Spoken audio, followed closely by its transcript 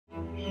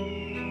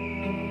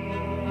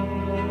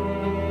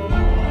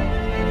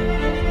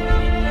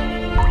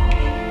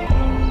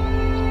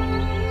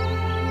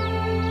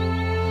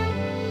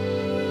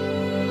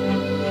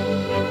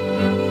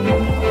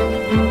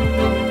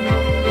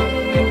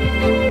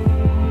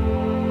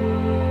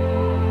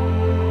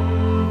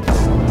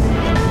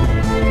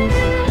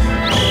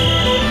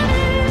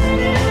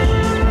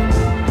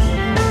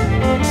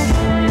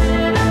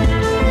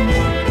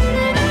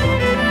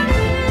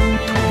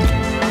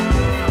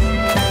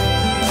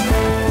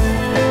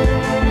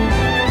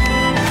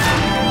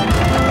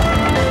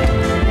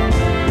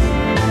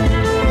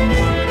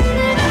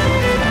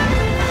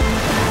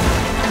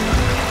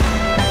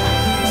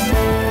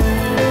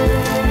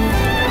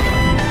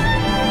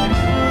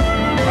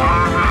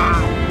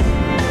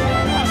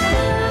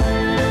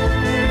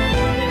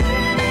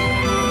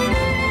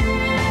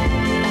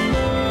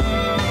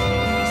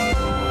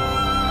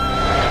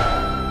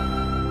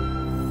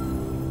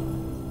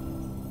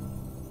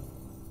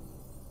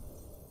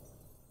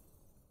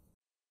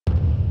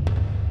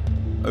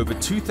Over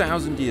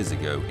 2,000 years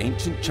ago,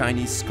 ancient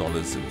Chinese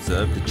scholars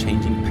observed the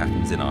changing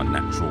patterns in our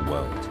natural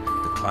world,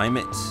 the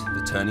climate,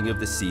 the turning of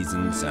the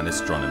seasons, and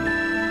astronomy.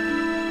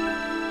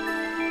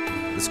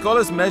 The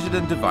scholars measured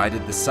and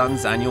divided the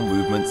sun's annual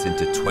movements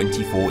into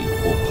 24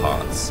 equal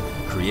parts,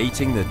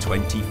 creating the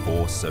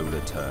 24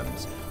 solar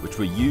terms, which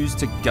were used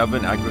to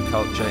govern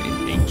agriculture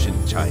in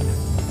ancient China.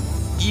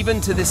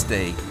 Even to this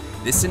day,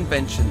 this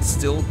invention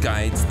still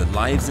guides the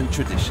lives and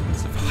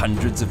traditions of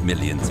hundreds of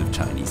millions of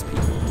Chinese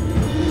people.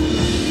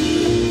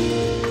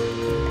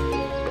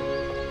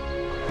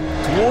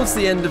 Towards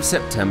the end of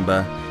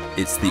September,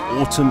 it's the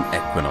autumn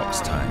equinox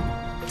time.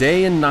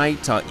 Day and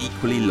night are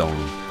equally long.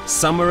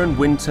 Summer and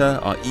winter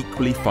are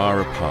equally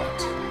far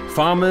apart.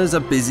 Farmers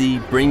are busy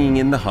bringing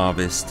in the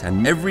harvest,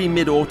 and every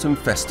mid-autumn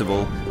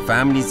festival,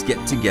 families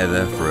get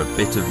together for a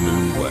bit of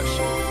moon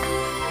worship.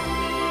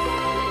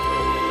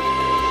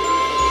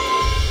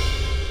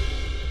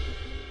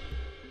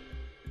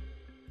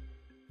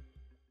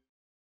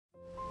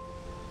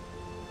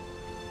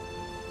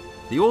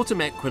 The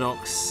autumn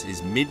equinox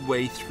is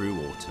midway through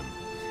autumn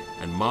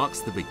and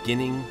marks the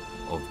beginning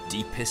of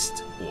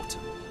deepest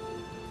autumn.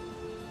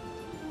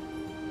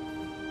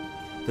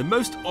 The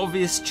most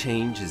obvious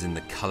change is in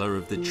the color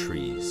of the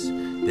trees.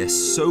 They're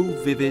so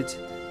vivid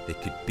they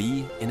could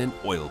be in an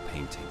oil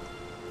painting.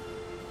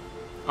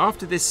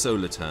 After this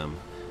solar term,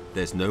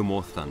 there's no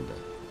more thunder.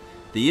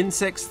 The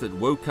insects that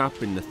woke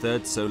up in the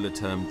third solar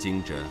term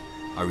Jinzhe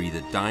are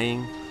either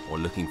dying or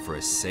looking for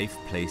a safe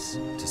place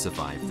to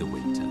survive the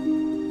winter.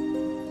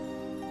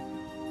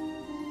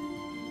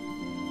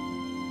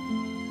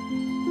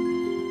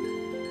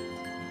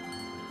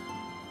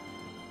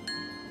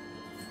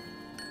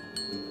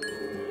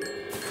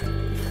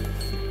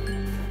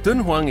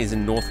 Dunhuang is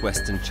in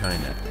northwestern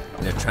China,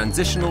 in a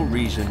transitional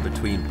region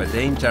between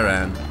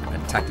Badain-Jaran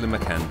and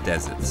Taklamakan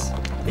deserts.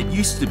 It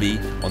used to be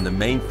on the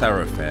main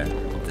thoroughfare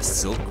of the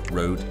Silk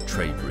Road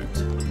trade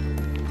route.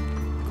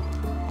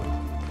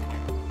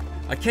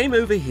 I came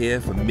over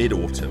here for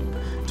mid-autumn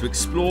to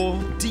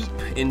explore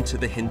deep into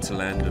the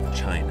hinterland of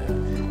China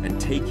and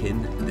take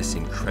in this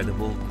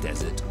incredible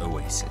desert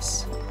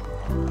oasis.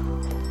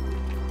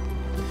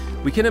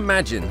 We can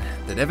imagine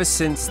that ever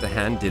since the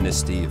Han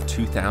Dynasty of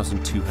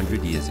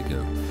 2,200 years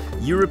ago,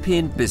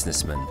 European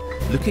businessmen,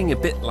 looking a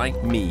bit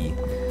like me,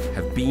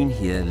 have been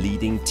here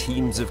leading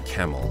teams of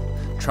camel,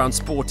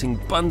 transporting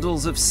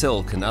bundles of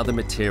silk and other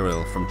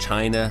material from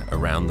China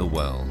around the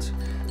world.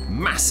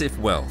 Massive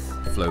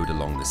wealth flowed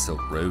along the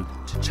Silk Road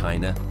to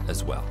China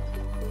as well.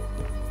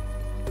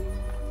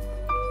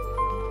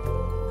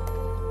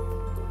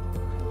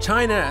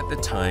 China at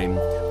the time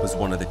was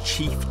one of the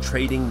chief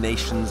trading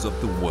nations of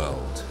the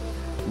world.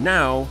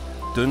 Now,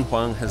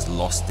 Dunhuang has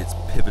lost its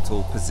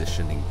pivotal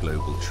position in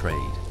global trade.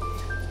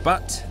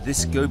 But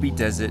this Gobi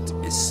Desert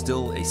is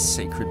still a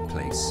sacred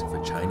place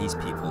for Chinese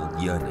people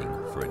yearning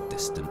for a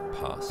distant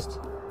past.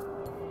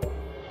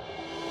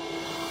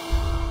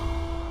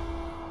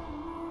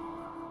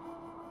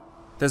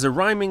 There's a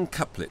rhyming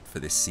couplet for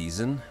this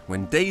season.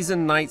 When days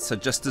and nights are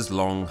just as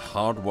long,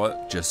 hard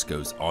work just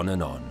goes on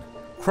and on.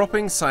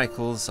 Cropping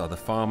cycles are the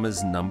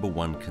farmer's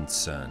 #1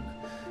 concern.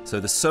 So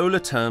the solar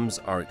terms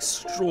are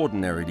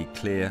extraordinarily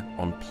clear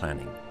on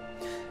planning.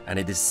 And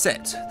it is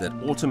set that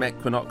autumn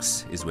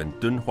equinox is when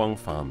Dunhuang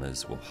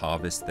farmers will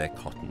harvest their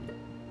cotton.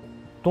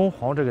 敦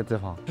煌这个地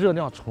方热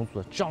量充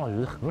足，降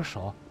雨很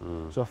少，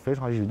这非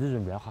常有利于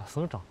棉花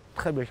生长。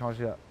特别像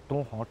是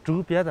敦煌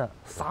周边的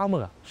沙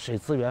漠，水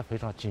资源非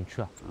常紧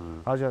缺，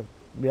而且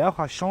棉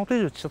花相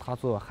对于其他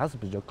作物还是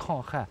比较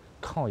抗旱、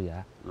抗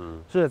盐，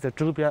所以在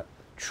周边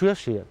缺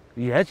水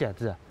盐碱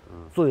地。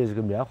 作为这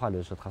个棉花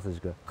来说，它是一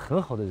个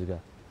很好的一个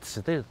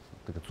替代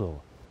这个作物。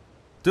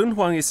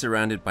Dunhuang is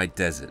surrounded by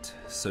desert,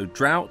 so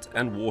drought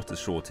and water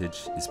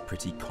shortage is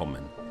pretty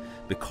common.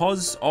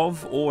 Because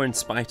of or in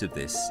spite of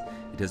this,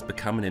 it has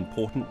become an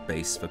important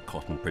base for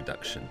cotton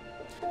production.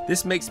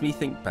 This makes me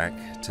think back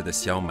to the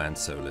Xiaoman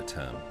solar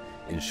term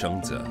in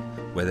Shengze,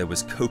 where there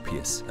was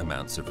copious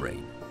amounts of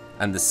rain.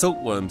 And the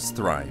silkworms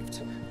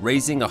thrived,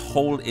 raising a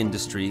whole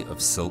industry of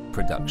silk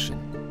production.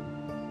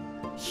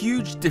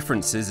 Huge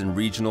differences in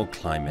regional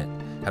climate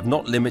have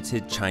not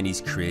limited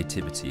Chinese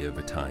creativity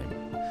over time.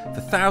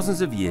 For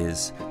thousands of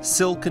years,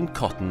 silk and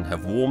cotton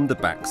have warmed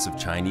the backs of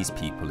Chinese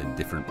people in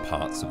different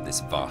parts of this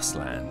vast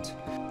land.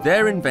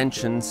 Their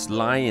inventions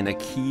lie in a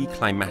key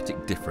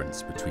climatic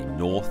difference between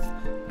north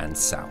and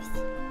south.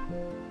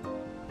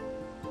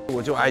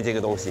 我就爱这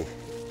个东西，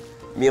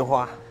棉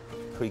花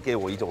会给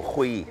我一种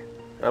回忆，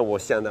让我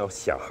想到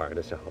小孩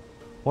的时候。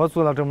我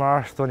做了这么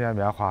20多年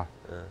棉花，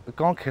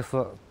刚开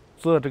始。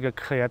 做这个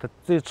科研的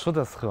最初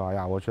的时候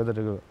呀，我觉得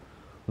这个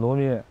农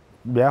民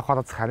棉花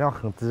的产量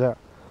很低，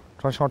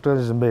像这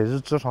里每日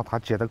至少他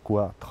结的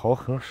果桃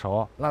很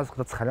少，那时候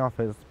的产量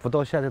不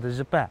到现在的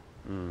1半。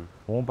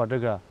我们把这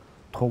个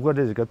通过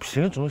这个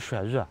品种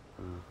选育，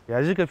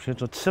也一个品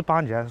种7、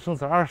8年甚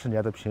至20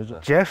年的品种，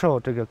减少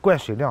这个灌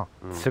水量，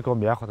提高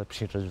棉花的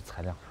品质与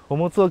产量。我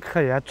们做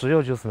科研主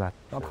要就是呢，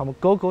让他们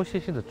高高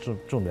兴兴的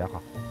种棉花。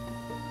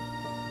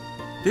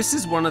This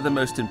is one of the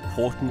most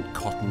important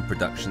cotton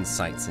production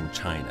sites in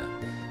China,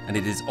 and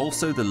it is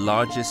also the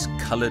largest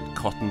colored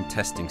cotton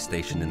testing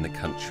station in the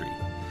country.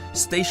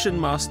 Station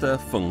Master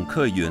Feng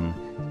Keyun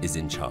is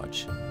in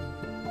charge.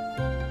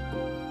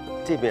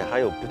 这边还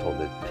有不同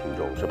的品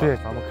种是吧？对，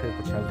咱们可以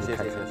不前面谢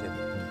看谢谢谢。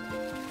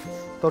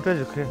到这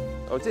就可以。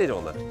哦，这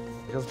种的。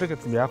就是这个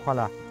棉花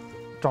呢，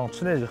长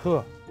出来以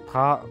后，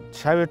它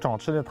前面长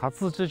出来，它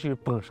自己就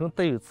本身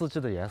带有自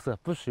己的颜色，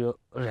不需要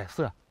染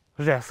色。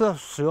染色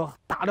需要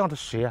大量的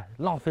水，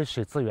浪费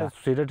水资源。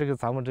随着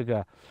咱们这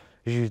个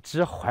有机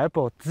环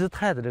保低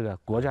碳的这个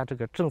国家这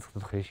个政策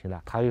的推行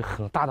呢，它有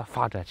很大的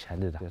发展潜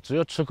力的。只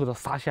要吃口的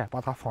纱线，把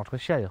它纺成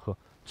线以后，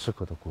吃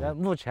口的过。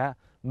目前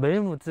每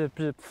亩地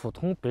比普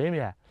通白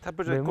棉，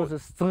每亩是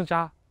增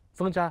加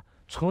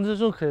纯利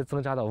润可以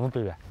增加到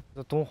500元。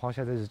这敦煌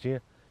现在已经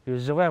有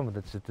1万亩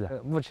的基地，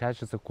目前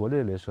是在国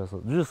内来说是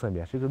绿色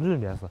棉，这个绿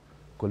棉是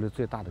国内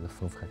最大的一个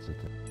生产基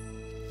地。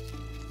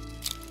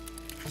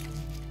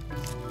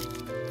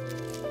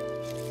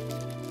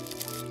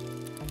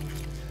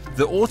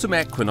The autumn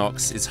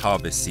equinox is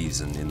harvest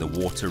season in the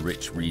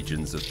water-rich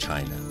regions of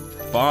China.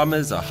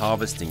 Farmers are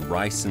harvesting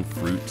rice and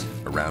fruit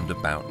around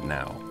about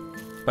now.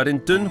 But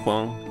in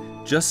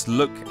Dunhuang, just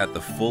look at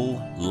the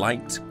full,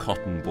 light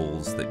cotton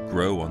balls that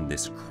grow on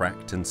this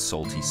cracked and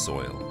salty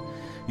soil.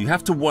 You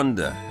have to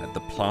wonder at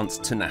the plant's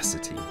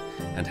tenacity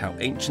and how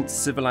ancient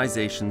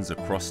civilizations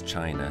across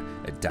China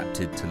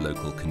adapted to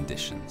local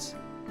conditions.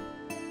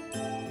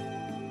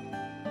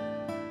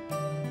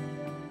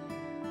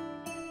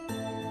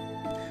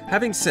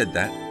 Having said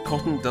that,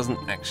 cotton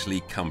doesn't actually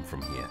come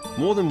from here.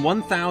 More than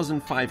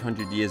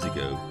 1,500 years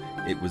ago,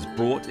 it was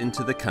brought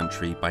into the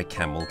country by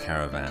camel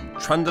caravan,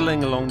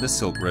 trundling along the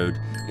Silk Road,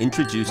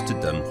 introduced to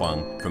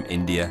Dunhuang from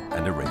India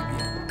and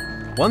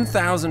Arabia.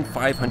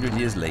 1,500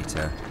 years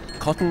later,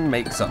 cotton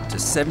makes up to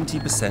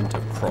 70%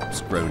 of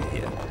crops grown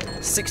here.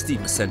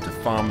 60%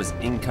 of farmers'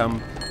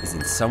 income is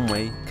in some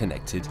way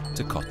connected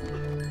to cotton.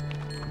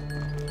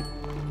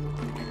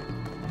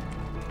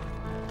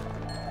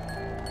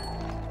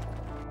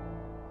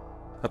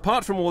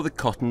 Apart from all the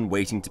cotton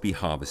waiting to be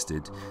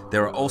harvested,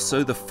 there are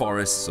also the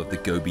forests of the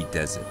Gobi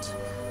Desert.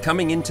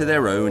 Coming into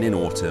their own in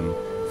autumn,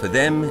 for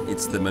them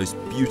it's the most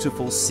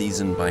beautiful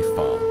season by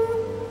far.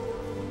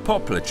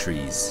 Poplar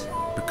trees.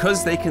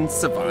 Because they can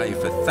survive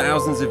for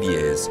thousands of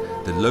years,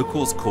 the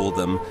locals call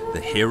them the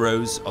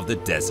heroes of the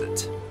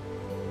desert.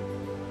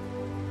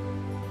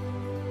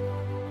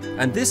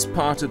 And this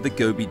part of the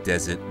Gobi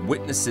Desert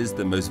witnesses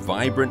the most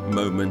vibrant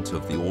moment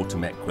of the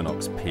autumn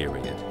equinox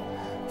period.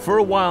 For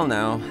a while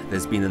now,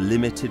 there's been a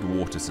limited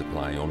water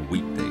supply on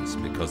weekdays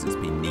because it's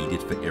been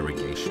needed for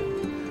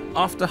irrigation.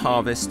 After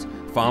harvest,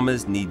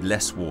 farmers need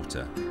less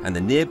water, and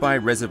the nearby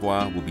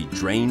reservoir will be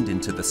drained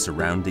into the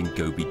surrounding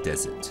Gobi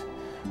Desert.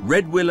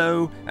 Red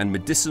willow and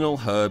medicinal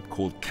herb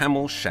called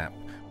camel sap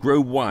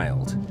grow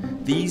wild.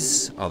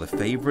 These are the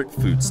favorite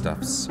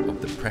foodstuffs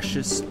of the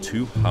precious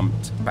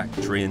two-humped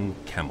Bactrian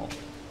camel.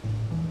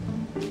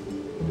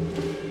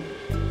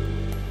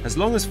 As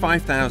long as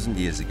 5,000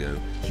 years ago,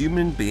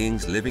 human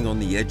beings living on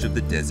the edge of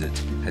the desert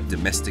had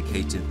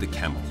domesticated the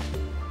camel.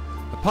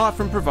 Apart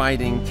from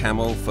providing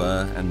camel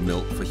fur and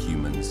milk for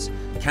humans,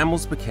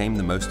 camels became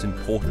the most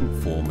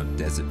important form of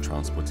desert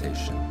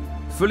transportation.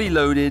 Fully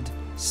loaded,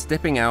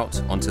 stepping out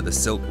onto the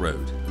Silk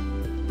Road.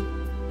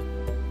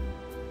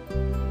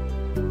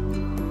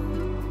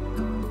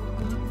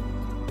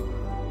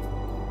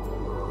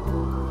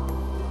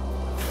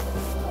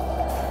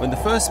 When the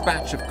first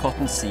batch of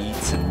cotton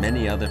seeds and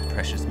many other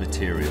precious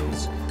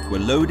materials were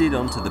loaded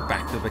onto the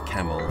back of a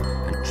camel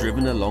and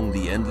driven along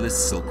the endless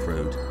Silk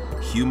Road,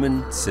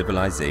 human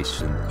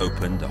civilization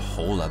opened a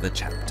whole other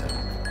chapter.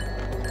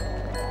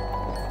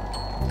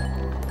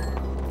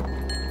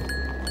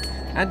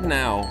 And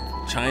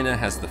now, China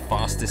has the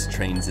fastest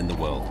trains in the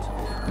world,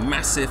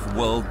 massive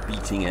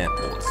world-beating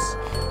airports,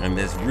 and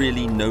there's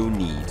really no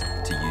need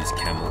to use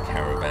camel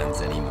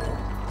caravans anymore.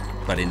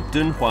 But in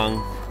Dunhuang,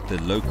 the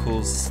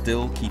locals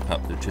still keep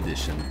up the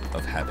tradition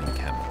of having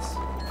camels.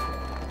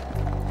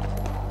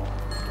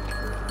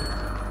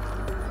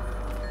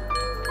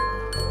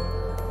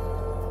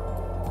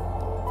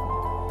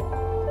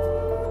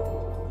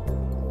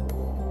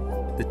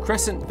 The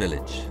Crescent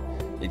Village.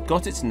 It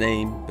got its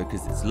name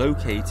because it's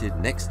located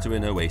next to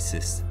an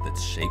oasis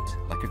that's shaped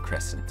like a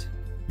crescent.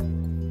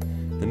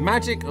 The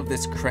magic of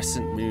this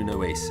crescent moon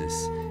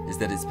oasis is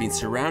that it's been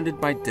surrounded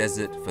by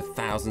desert for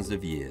thousands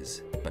of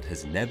years, but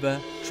has never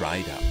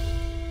dried up.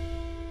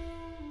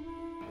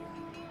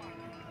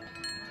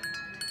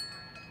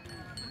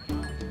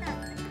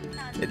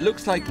 It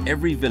looks like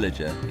every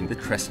villager in the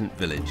Crescent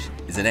Village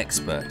is an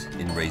expert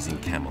in raising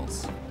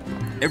camels.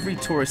 Every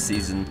tourist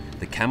season,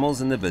 the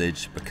camels in the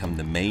village become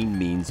the main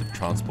means of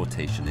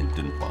transportation in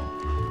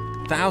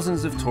Dunhuang.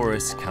 Thousands of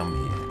tourists come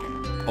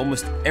here.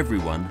 Almost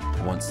everyone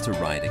wants to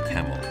ride a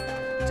camel,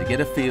 to get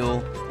a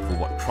feel for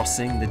what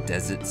crossing the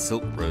desert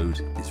Silk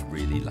Road is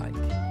really like.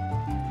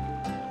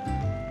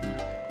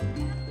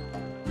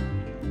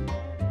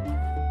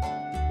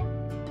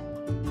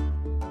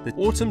 The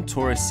autumn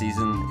tourist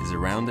season is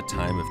around the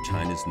time of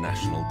China's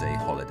National Day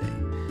holiday.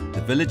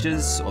 The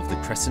villagers of the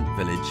Crescent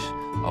Village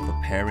are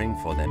preparing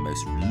for their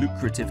most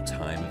lucrative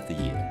time of the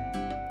year.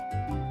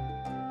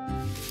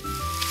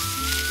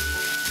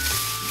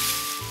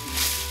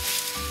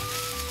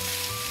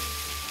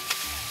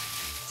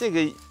 这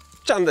个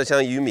长得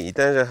像玉米，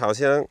但是好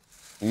像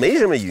没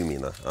什么玉米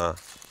呢啊。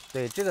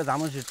对，这个咱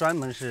们是专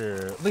门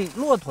是喂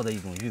骆驼的一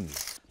种玉米，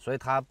所以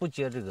它不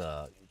接这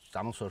个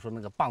咱们所说那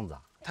个棒子。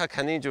它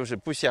肯定就是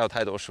不需要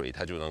太多水，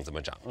它就能这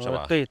么长，是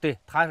吧？对对，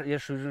它也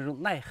属于这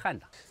种耐旱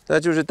的。那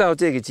就是到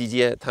这个季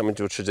节，他们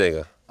就吃这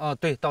个。啊，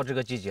对，到这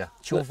个季节，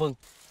秋风。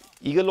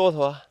一个骆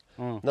驼，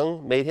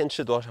能每天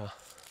吃多少？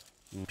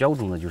标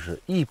准的就是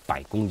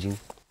100公斤。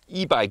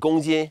100公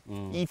斤，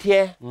一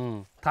天。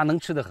它能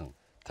吃得很。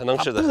它能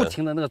吃得很。不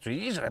停的那个嘴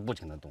一直在不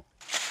停的动。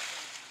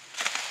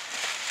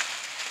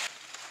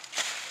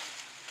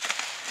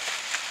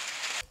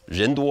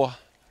人多，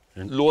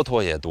骆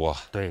驼也多，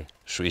对，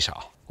水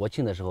少。国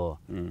庆的时候，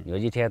有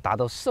一天达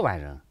到4万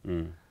人，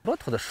骆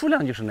驼的数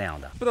量就是那样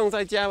的。不能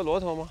再加骆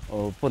驼吗？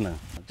哦，不能，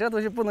这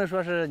东西不能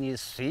说是你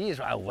随意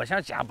说，我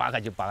想加8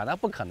个就8个，那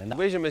不可能的。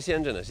为什么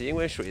限制呢？是因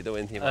为水的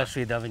问题吗？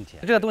水的问题。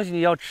这个东西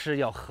你要吃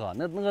要喝，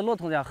那个骆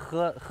驼呀，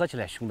喝起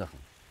来凶得很。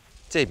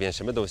这边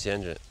什么都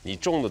限制，你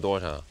种的多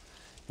少，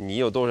你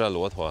有多少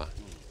骆驼，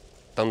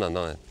等等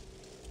等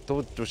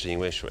等，都是因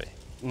为水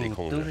得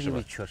控制，都是因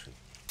为缺水。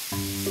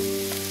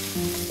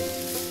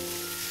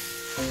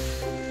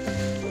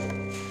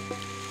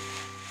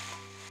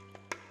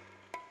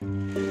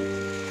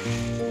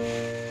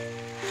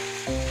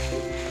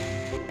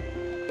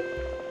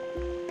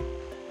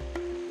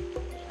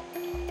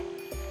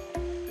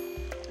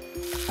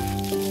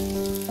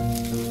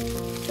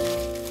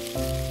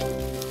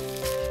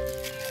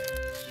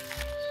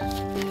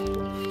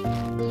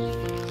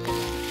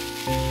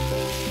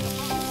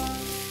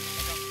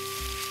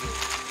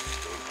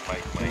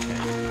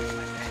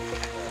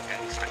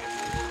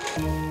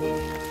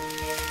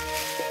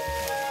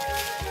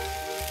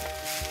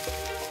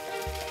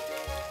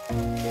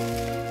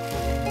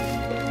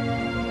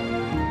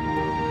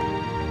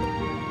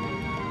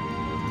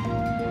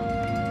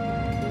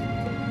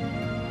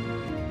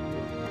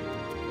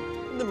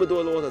那么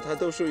多骆驼，它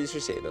都属于是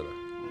谁的呢？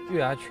月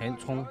牙全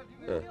村，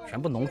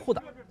全部农户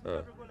的，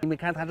你没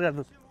看它这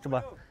个是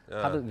吧？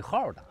它都有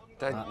号的。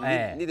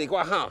你得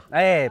挂号，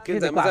跟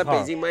咱们在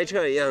北京买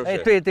车一样。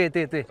对对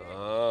对对。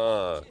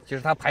就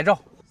是它牌照。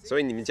所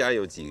以你们家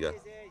有几个？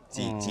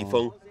几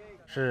封？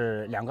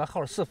是2个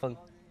号4封。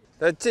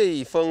那这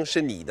一封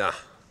是你的？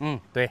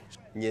对。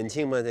年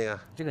轻吗？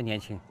这个年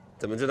轻。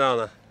怎么知道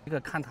呢？这个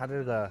看它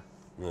这个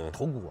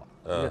头骨，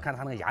这个看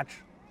它那个牙齿。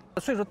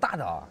岁数大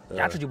的啊，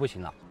牙齿就不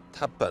行了。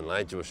它本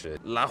来就是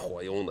拉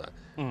火用的，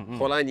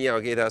后来你要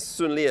给它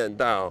训练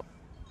到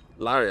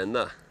拉人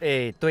的，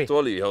对，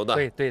做旅游的，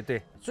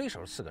对，最少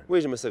4个人。为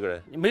什么4个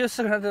人？没有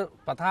4个人就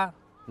把它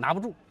拿不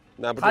住，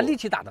它力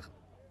气大得很。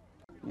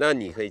那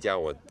你可以教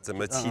我怎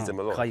么骑，怎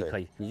么落？可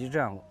以，你就这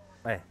样，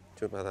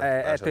就把它，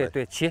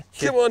对，骑，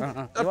你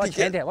往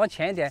前一点，往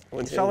前一点，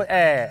稍微，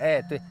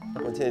对，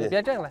往前一点，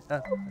别这样了，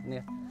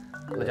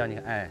我教你，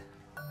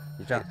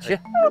你这样骑，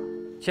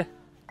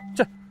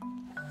这，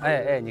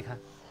你看。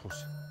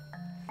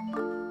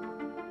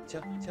叫，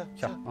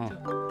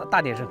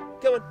大点声。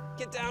Come on,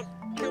 get down.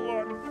 Come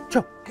on.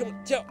 叫 ，Come on,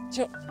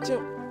 叫。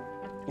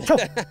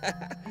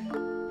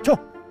叫。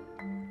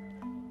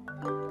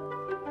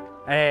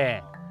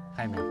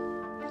还没有。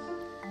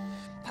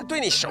他对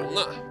你熟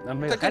呢，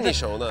没有，他跟你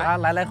熟呢。他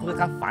来回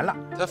他烦了。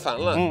他烦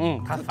了。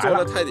他烦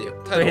了。做的太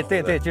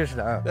对，就是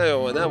的。那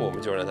我们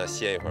就让他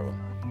歇一会儿吧。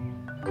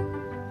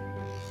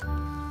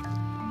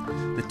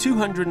The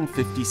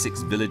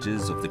 256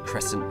 villagers of the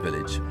Crescent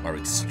Village are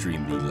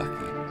extremely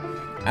lucky.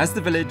 As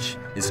the village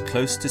is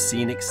close to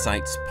scenic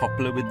sites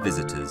popular with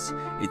visitors,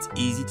 it's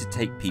easy to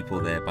take people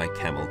there by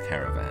camel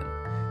caravan.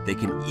 They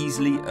can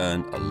easily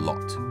earn a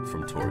lot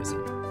from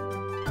tourism.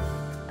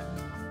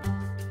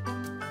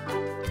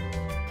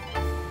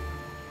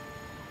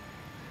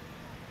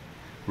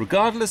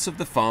 Regardless of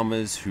the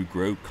farmers who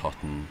grow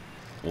cotton,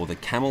 or the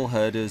camel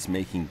herders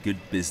making good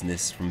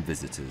business from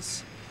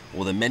visitors,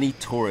 or the many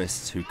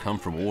tourists who come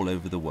from all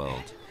over the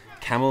world,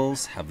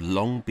 camels have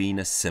long been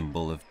a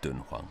symbol of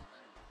Dunhuang.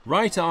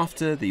 Right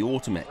after the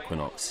Autumn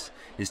Equinox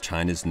is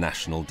China's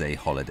National Day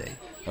holiday.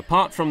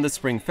 Apart from the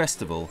Spring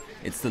Festival,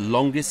 it's the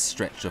longest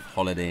stretch of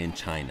holiday in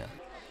China.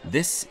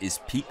 This is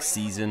peak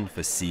season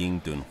for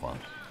seeing Dunhuang.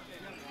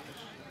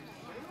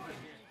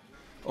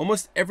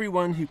 Almost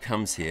everyone who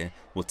comes here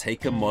will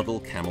take a model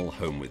camel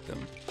home with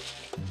them.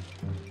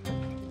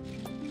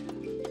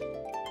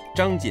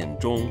 Zhang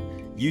Jianzhong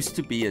used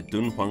to be a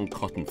Dunhuang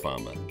cotton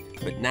farmer,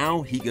 but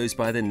now he goes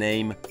by the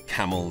name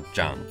Camel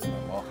Zhang.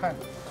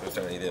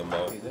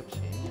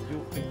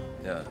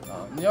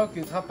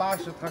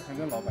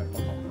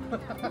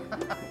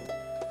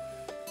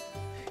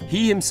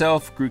 He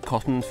himself grew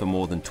cotton for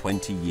more than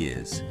 20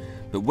 years,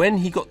 but when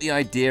he got the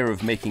idea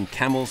of making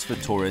camels for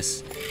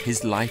tourists,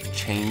 his life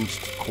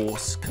changed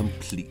course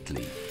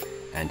completely.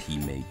 and he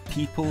made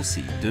people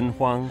see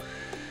Dunhuang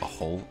a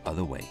whole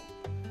other way.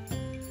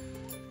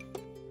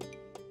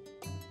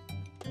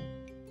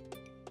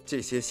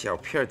 这些小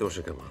片都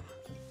是干嘛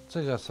的？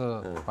这个是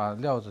把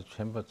料子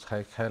全部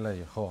拆开了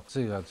以后，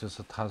这个就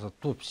是它是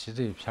肚皮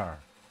这一片儿，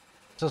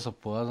这是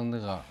脖子那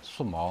个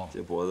竖毛，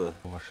这脖子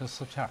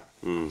54片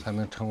儿，才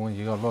能成为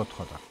一个骆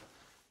驼的。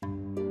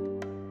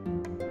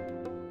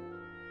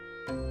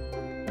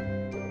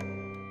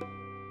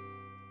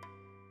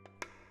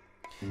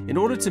 In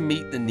order to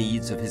meet the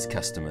needs of his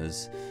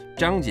customers,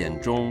 Zhang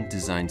Jianzhong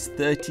designs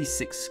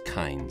 36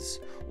 kinds,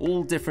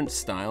 all different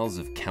styles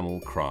of camel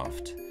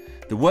craft.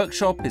 The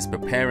workshop is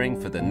preparing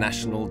for the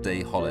National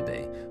Day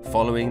holiday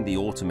following the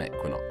Autumn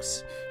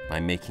Equinox by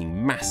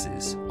making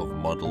masses of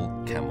model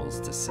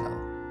camels to sell.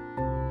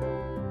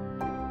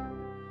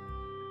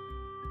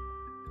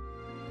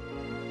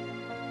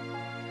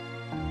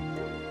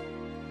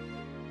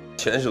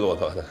 全是骆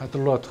驼的。它的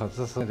骆驼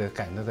这是得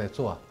赶着在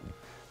做，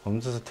我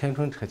们这是天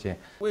春车间。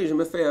为什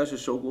么非要是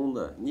手工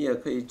的？你也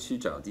可以去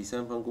找第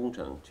三方工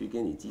程去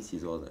给你机器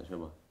做的，是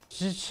吗？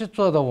 机器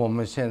做的我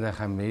们现在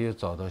还没有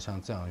找到像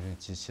这样用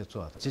机器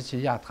做的。机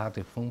器压它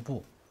得封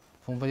布，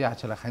封布压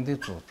起来还得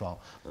组装。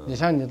你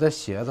像你的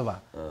鞋子吧，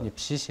你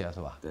皮鞋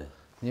是吧？对。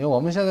我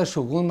们现在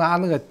手工拿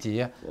那个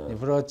底，你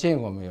不知道见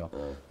过没有？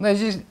那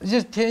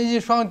一天一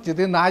双底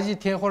得拿1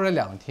天或者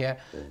2天。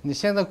你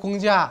现在工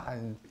价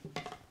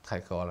太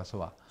高了是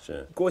吧？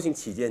是。国庆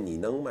期间你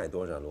能卖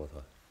多少骆驼？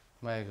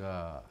卖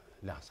个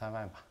2、3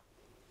万吧。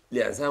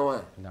2、3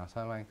万？2、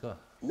3万个。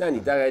 那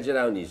你大概知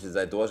道你是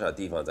在多少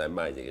地方在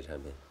卖这个产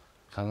品？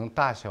可能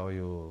大小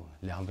有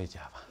200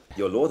家吧。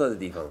有骆驼的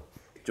地方，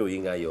就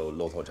应该有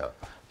骆驼场。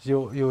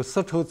有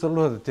丝绸之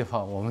路的地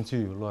方，我们就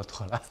有骆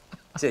驼了。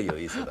这有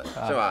意思的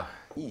是吧？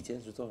你以前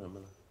是做什么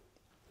的？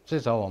最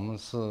早我们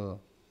是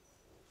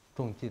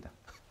种地的，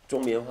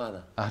种棉花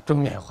的啊，种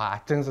棉花，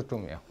真是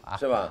种棉花，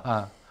是吧？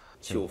啊，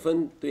秋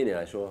分对你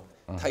来说，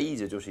它一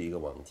直就是一个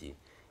旺季。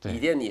以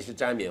前你是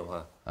摘棉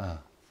花，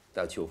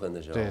到秋分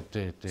的时候，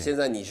对。现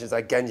在你是在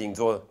赶紧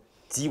做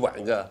几万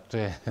个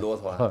骆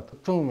驼。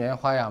种棉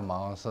花也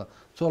忙，是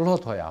做骆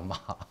驼也忙。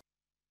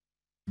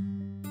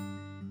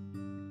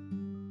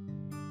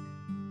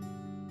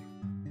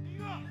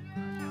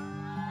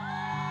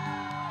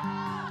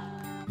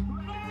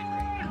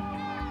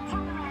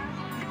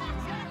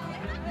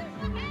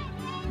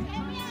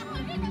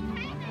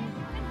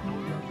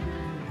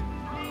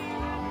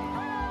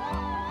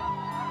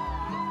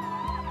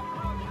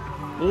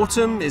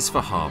Autumn is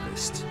for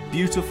harvest,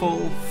 beautiful,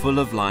 full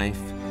of life,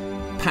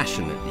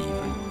 passionate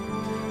even.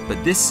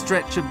 But this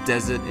stretch of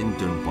desert in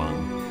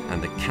Dunhuang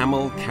and the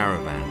camel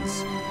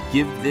caravans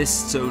give this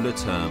solar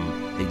term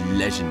a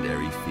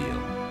legendary feel.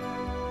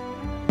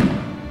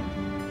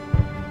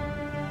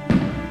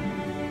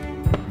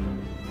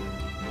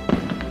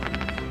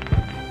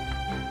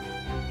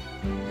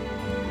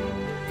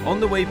 On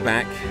the way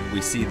back,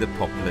 we see the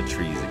poplar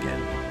trees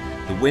again.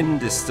 The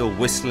wind is still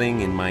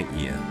whistling in my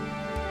ear.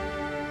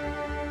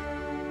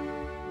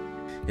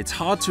 It's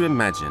hard to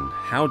imagine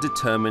how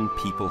determined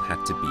people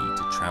had to be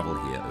to travel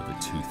here over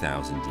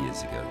 2,000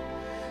 years ago.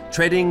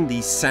 Treading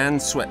these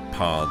sand-swept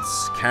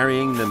paths,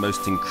 carrying the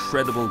most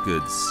incredible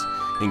goods,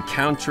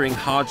 encountering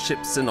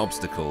hardships and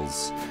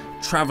obstacles,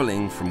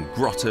 traveling from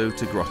grotto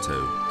to grotto,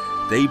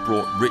 they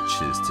brought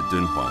riches to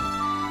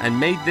Dunhuang and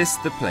made this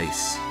the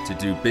place to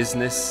do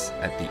business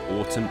at the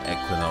Autumn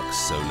Equinox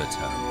solar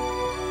term.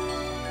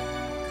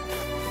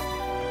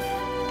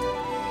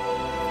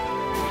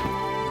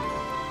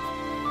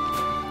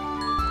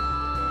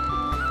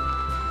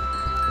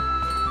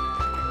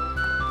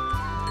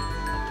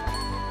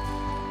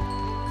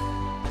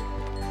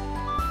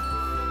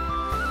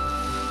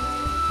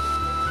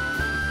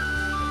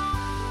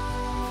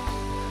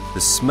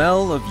 The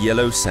smell of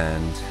yellow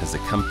sand has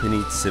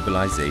accompanied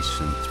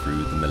civilization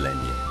through the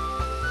millennia.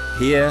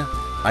 Here,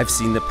 I've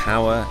seen the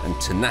power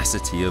and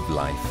tenacity of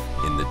life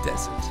in the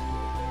desert.